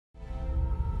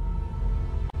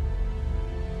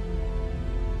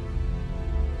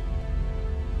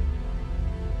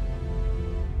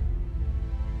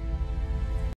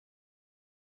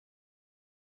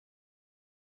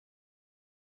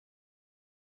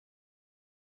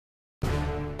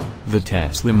The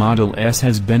Tesla Model S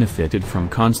has benefited from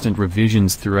constant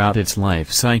revisions throughout its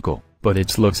life cycle, but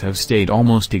its looks have stayed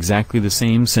almost exactly the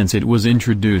same since it was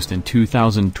introduced in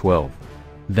 2012.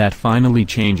 That finally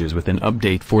changes with an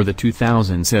update for the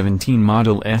 2017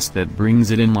 Model S that brings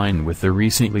it in line with the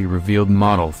recently revealed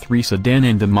Model 3 sedan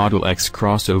and the Model X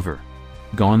crossover.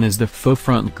 Gone is the faux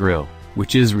front grille,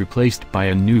 which is replaced by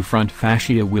a new front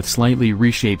fascia with slightly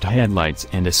reshaped headlights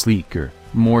and a sleeker,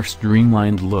 more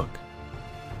streamlined look.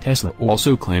 Tesla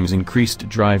also claims increased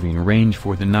driving range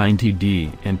for the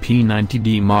 90D and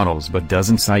P90D models but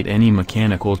doesn't cite any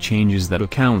mechanical changes that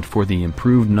account for the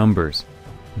improved numbers.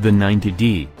 The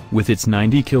 90D, with its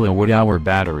 90 kWh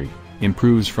battery,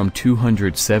 improves from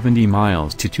 270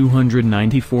 miles to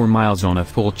 294 miles on a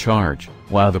full charge,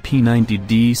 while the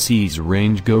P90D sees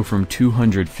range go from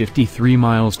 253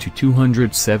 miles to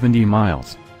 270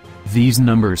 miles. These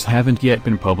numbers haven't yet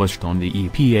been published on the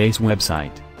EPA's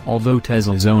website, although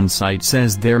Tesla's own site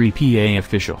says they're EPA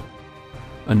official.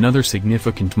 Another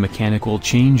significant mechanical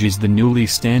change is the newly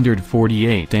standard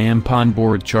 48A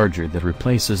onboard charger that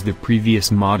replaces the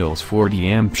previous model's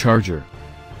 40A charger.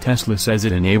 Tesla says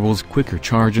it enables quicker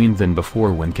charging than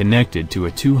before when connected to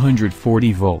a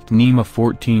 240-volt NEMA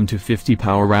 14 to 50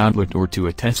 power outlet or to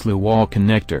a Tesla wall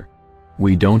connector.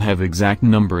 We don't have exact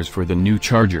numbers for the new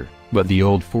charger, but the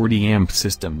old 40A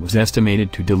system was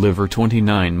estimated to deliver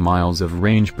 29 miles of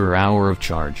range per hour of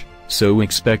charge, so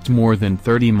expect more than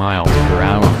 30 miles per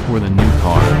hour for the new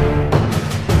car.